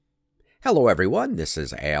Hello everyone, this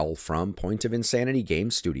is Al from Point of Insanity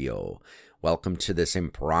Game Studio. Welcome to this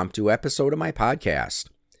impromptu episode of my podcast.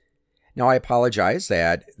 Now I apologize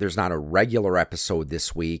that there's not a regular episode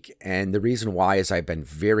this week, and the reason why is I've been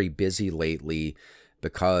very busy lately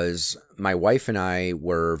because my wife and I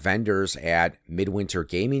were vendors at Midwinter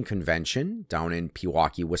Gaming Convention down in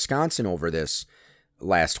Pewaukee, Wisconsin over this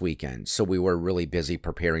last weekend, so we were really busy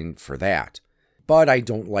preparing for that. But I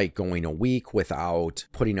don't like going a week without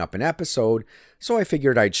putting up an episode, so I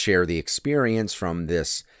figured I'd share the experience from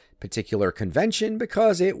this particular convention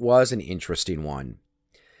because it was an interesting one.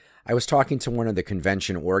 I was talking to one of the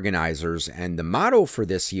convention organizers, and the motto for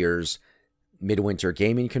this year's Midwinter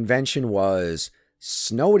Gaming Convention was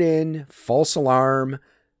snowed in, false alarm,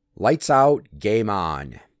 lights out, game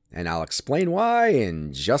on. And I'll explain why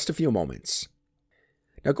in just a few moments.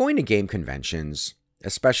 Now, going to game conventions,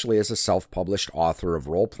 especially as a self-published author of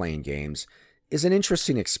role-playing games, is an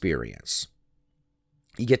interesting experience.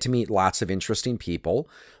 You get to meet lots of interesting people,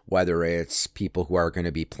 whether it's people who are going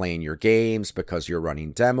to be playing your games because you're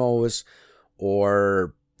running demos,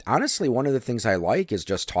 or honestly, one of the things I like is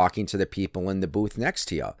just talking to the people in the booth next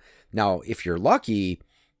to you. Now, if you're lucky,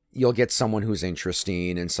 you'll get someone who's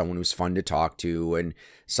interesting and someone who's fun to talk to and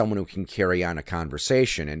someone who can carry on a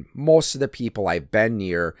conversation. And most of the people I've been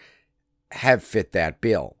near have fit that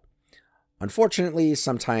bill. Unfortunately,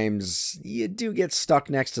 sometimes you do get stuck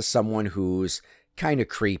next to someone who's kind of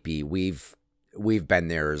creepy. We've been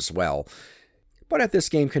there as well. But at this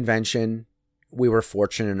game convention, we were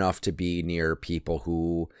fortunate enough to be near people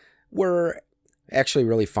who were actually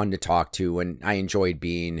really fun to talk to, and I enjoyed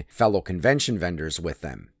being fellow convention vendors with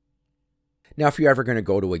them. Now, if you're ever going to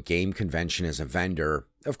go to a game convention as a vendor,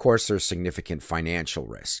 of course, there's significant financial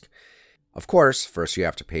risk. Of course, first you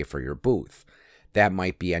have to pay for your booth. That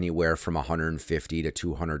might be anywhere from $150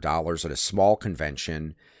 to $200 at a small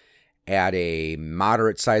convention. At a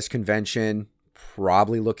moderate-sized convention,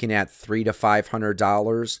 probably looking at $300 to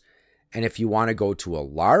 $500. And if you want to go to a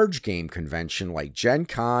large game convention like Gen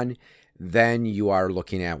Con, then you are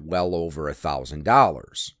looking at well over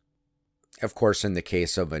 $1,000. Of course, in the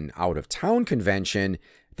case of an out-of-town convention,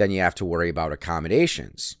 then you have to worry about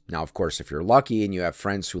accommodations. Now, of course, if you're lucky and you have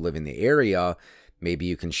friends who live in the area, maybe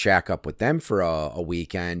you can shack up with them for a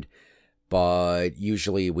weekend, but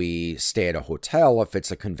usually we stay at a hotel if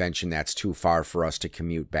it's a convention that's too far for us to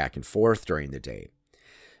commute back and forth during the day.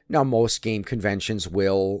 Now, most game conventions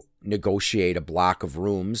will negotiate a block of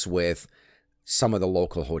rooms with some of the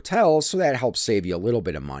local hotels, so that helps save you a little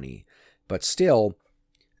bit of money. But still,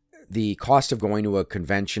 the cost of going to a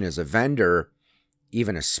convention as a vendor,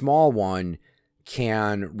 even a small one,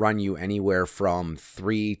 can run you anywhere from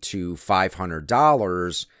 $300 to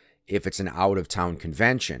 $500 if it's an out-of-town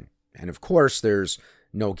convention. And of course, there's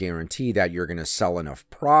no guarantee that you're going to sell enough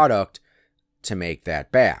product to make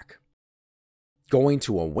that back. Going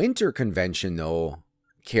to a winter convention, though,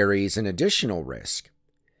 carries an additional risk.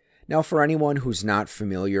 Now, for anyone who's not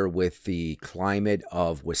familiar with the climate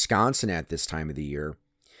of Wisconsin at this time of the year,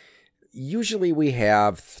 usually we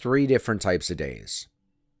have 3 different types of days.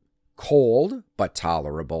 Cold, but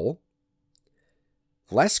tolerable.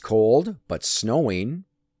 Less cold, but snowing.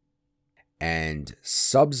 And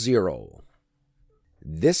sub-zero.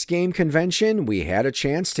 This game convention, we had a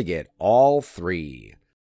chance to get all 3.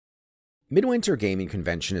 Midwinter Gaming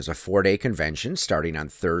Convention is a 4-day convention starting on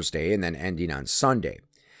Thursday and then ending on Sunday.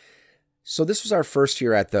 So this was our first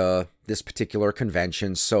year at this particular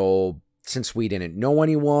convention, so since we didn't know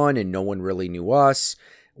anyone and no one really knew us,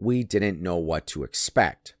 we didn't know what to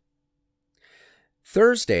expect.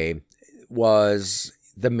 Thursday was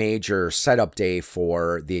the major setup day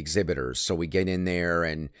for the exhibitors. So we get in there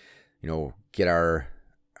and, get our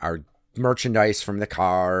merchandise from the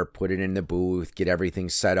car, put it in the booth, get everything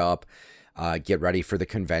set up, get ready for the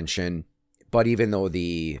convention. But even though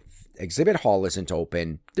the exhibit hall isn't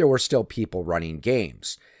open, there were still people running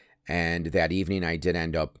games. And that evening I did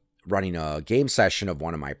end up running a game session of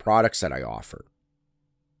one of my products that I offer.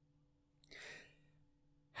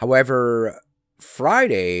 However,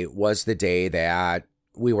 Friday was the day that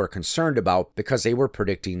we were concerned about because they were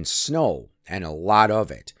predicting snow, and a lot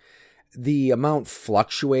of it. The amount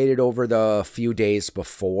fluctuated over the few days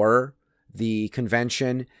before the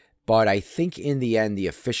convention, but I think in the end the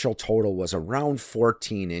official total was around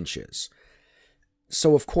 14 inches.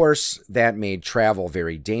 So, of course, that made travel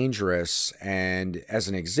very dangerous, and as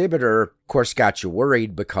an exhibitor, of course, got you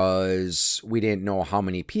worried because we didn't know how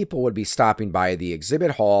many people would be stopping by the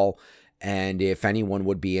exhibit hall and if anyone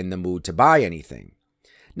would be in the mood to buy anything.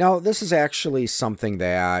 Now, this is actually something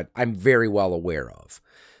that I'm very well aware of.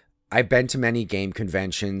 I've been to many game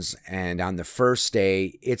conventions, and on the first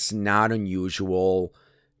day, it's not unusual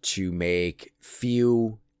to make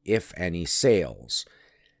few, if any, sales.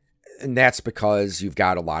 And that's because you've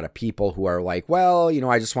got a lot of people who are like, well,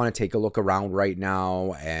 I just want to take a look around right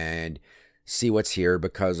now and see what's here,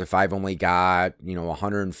 because if I've only got,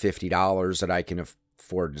 $150 that I can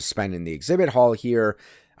afford to spend in the exhibit hall here,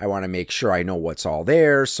 I want to make sure I know what's all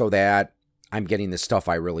there so that I'm getting the stuff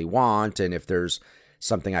I really want. And if there's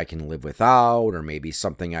something I can live without, or maybe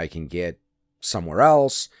something I can get somewhere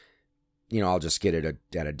else, I'll just get it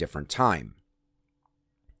at a different time.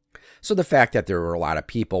 So the fact that there were a lot of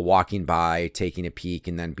people walking by, taking a peek,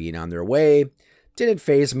 and then being on their way didn't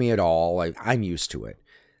faze me at all. I'm used to it.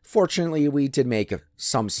 Fortunately, we did make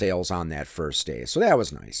some sales on that first day, so that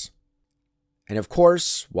was nice. And of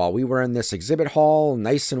course, while we were in this exhibit hall,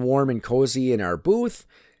 nice and warm and cozy in our booth,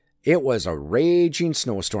 it was a raging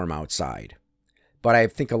snowstorm outside. But I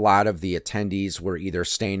think a lot of the attendees were either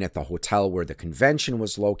staying at the hotel where the convention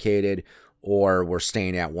was located, or were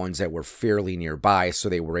staying at ones that were fairly nearby, so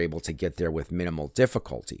they were able to get there with minimal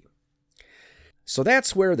difficulty. So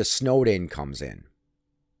that's where the snowed in comes in.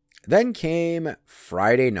 Then came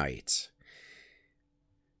Friday night.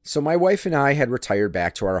 So my wife and I had retired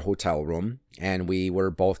back to our hotel room, and we were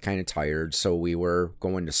both kind of tired, so we were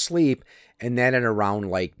going to sleep. And then at around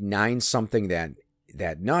like 9-something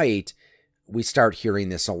that night, we start hearing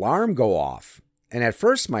this alarm go off. And at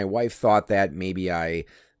first, my wife thought that maybe I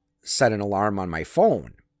set an alarm on my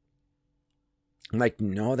phone. I'm like,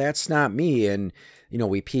 no, that's not me. And,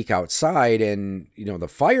 we peek outside and, the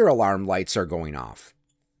fire alarm lights are going off.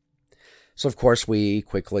 So, of course, we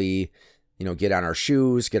quickly, get on our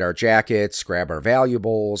shoes, get our jackets, grab our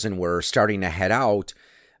valuables, and we're starting to head out.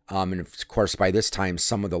 And, of course, by this time,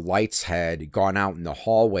 some of the lights had gone out in the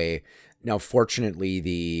hallway. Now, fortunately,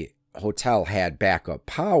 the hotel had backup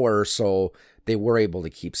power, so they were able to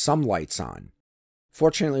keep some lights on.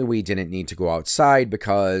 Fortunately, we didn't need to go outside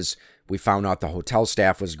because we found out the hotel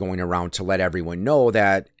staff was going around to let everyone know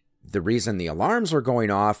that the reason the alarms were going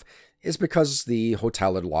off is because the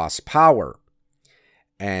hotel had lost power.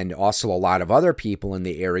 And also a lot of other people in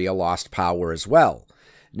the area lost power as well.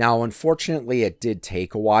 Now, unfortunately, it did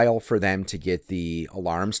take a while for them to get the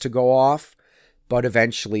alarms to go off, but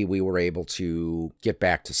eventually we were able to get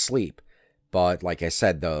back to sleep. But like I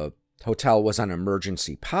said, the hotel was on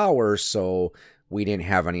emergency power, so we didn't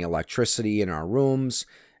have any electricity in our rooms,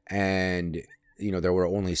 and there were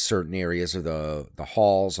only certain areas of the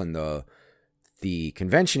halls and the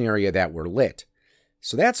convention area that were lit.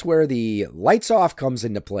 So that's where the lights off comes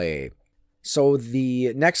into play. So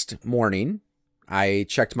the next morning, I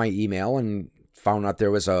checked my email and found out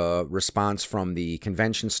there was a response from the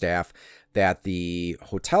convention staff that the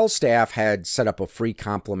hotel staff had set up a free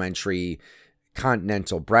complimentary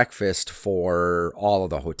continental breakfast for all of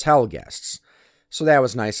the hotel guests. So that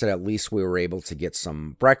was nice that at least we were able to get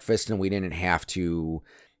some breakfast, and we didn't have to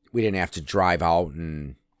drive out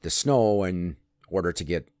in the snow in order to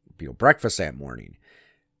get breakfast that morning.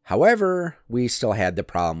 However, we still had the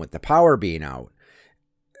problem with the power being out.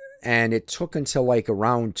 And it took until like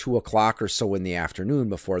around 2 o'clock or so in the afternoon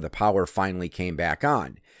before the power finally came back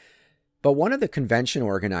on. But one of the convention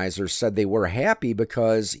organizers said they were happy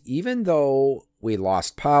because even though we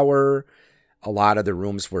lost power, a lot of the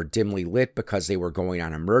rooms were dimly lit because they were going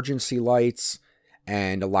on emergency lights,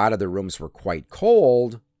 and a lot of the rooms were quite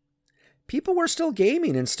cold, people were still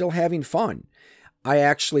gaming and still having fun. I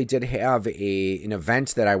actually did have an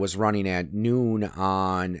event that I was running at noon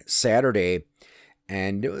on Saturday,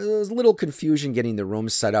 and it was a little confusion getting the room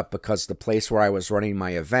set up because the place where I was running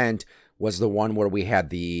my event was the one where they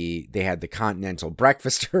had the continental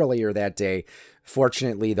breakfast earlier that day.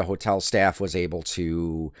 Fortunately, the hotel staff was able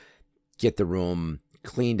to get the room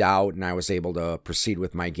cleaned out, and I was able to proceed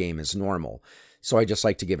with my game as normal. So I just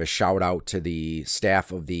like to give a shout out to the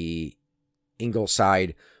staff of the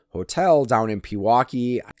Ingleside Hotel down in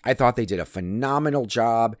Pewaukee. I thought they did a phenomenal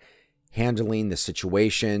job handling the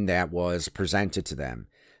situation that was presented to them.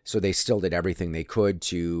 So they still did everything they could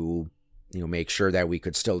to, make sure that we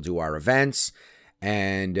could still do our events.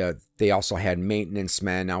 And they also had maintenance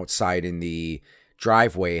men outside in the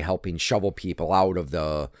driveway helping shovel people out of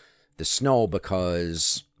the snow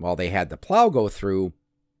because, they had the plow go through.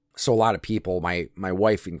 So a lot of people, my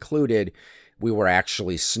wife included, we were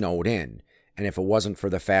actually snowed in. And if it wasn't for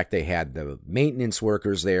the fact they had the maintenance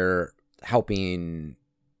workers there helping,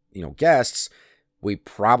 guests, we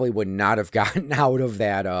probably would not have gotten out of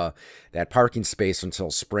that parking space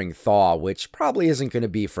until spring thaw, which probably isn't going to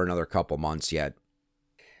be for another couple months yet.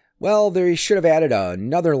 Well, they should have added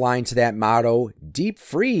another line to that motto, deep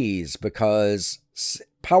freeze, because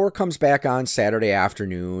Power comes back on Saturday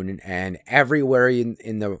afternoon, and everywhere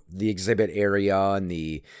in the exhibit area and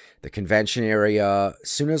the convention area, as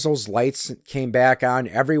soon as those lights came back on,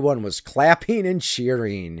 everyone was clapping and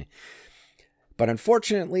cheering. But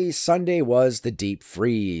unfortunately, Sunday was the deep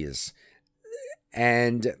freeze.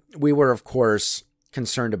 And we were, of course,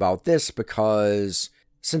 concerned about this because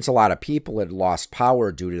since a lot of people had lost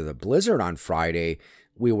power due to the blizzard on Friday,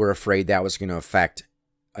 we were afraid that was going to affect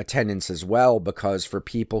attendance as well, because for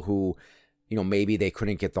people who, maybe they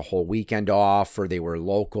couldn't get the whole weekend off, or they were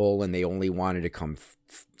local and they only wanted to come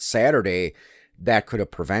Saturday, that could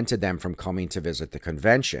have prevented them from coming to visit the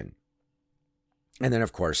convention. And then,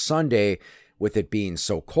 of course, Sunday, with it being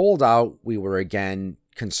so cold out, we were again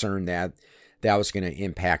concerned that that was going to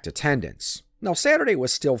impact attendance. Now, Saturday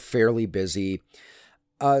was still fairly busy.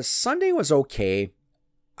 Sunday was okay.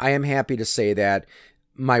 I am happy to say that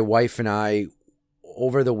my wife and I,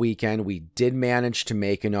 over the weekend, we did manage to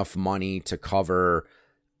make enough money to cover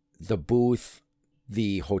the booth,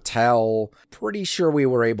 the hotel. Pretty sure we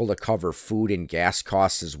were able to cover food and gas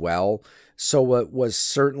costs as well. So it was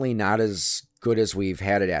certainly not as good as we've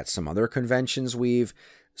had it at some other conventions we've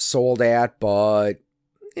sold at, but,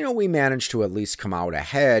 we managed to at least come out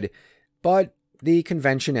ahead. But the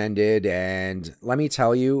convention ended, and let me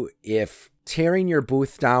tell you, if tearing your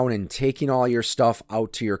booth down and taking all your stuff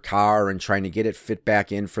out to your car and trying to get it fit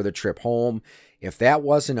back in for the trip home, if that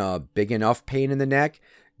wasn't a big enough pain in the neck,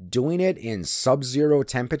 doing it in sub-zero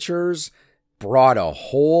temperatures brought a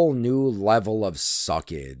whole new level of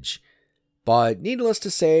suckage. But needless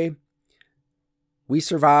to say, we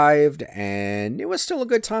survived, and it was still a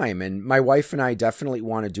good time. And my wife and I definitely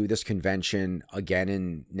want to do this convention again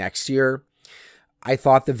in next year. I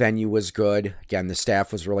thought the venue was good. Again, the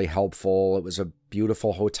staff was really helpful. It was a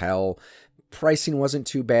beautiful hotel. Pricing wasn't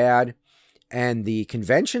too bad. And the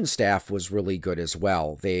convention staff was really good as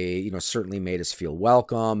well. They, certainly made us feel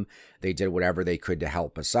welcome. They did whatever they could to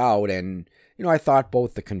help us out. And, I thought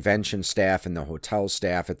both the convention staff and the hotel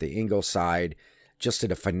staff at the Ingleside just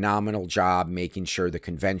did a phenomenal job making sure the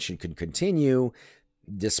convention could continue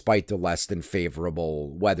despite the less than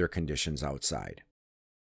favorable weather conditions outside.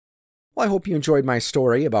 Well, I hope you enjoyed my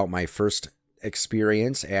story about my first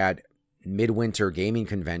experience at Midwinter Gaming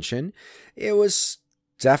Convention. It was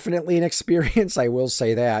definitely an experience, I will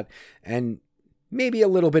say that, and maybe a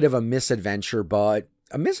little bit of a misadventure, but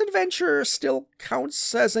a misadventure still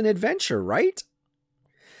counts as an adventure, right?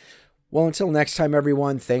 Well, until next time,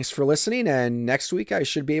 everyone, thanks for listening, and next week I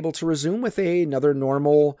should be able to resume with another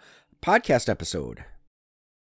normal podcast episode.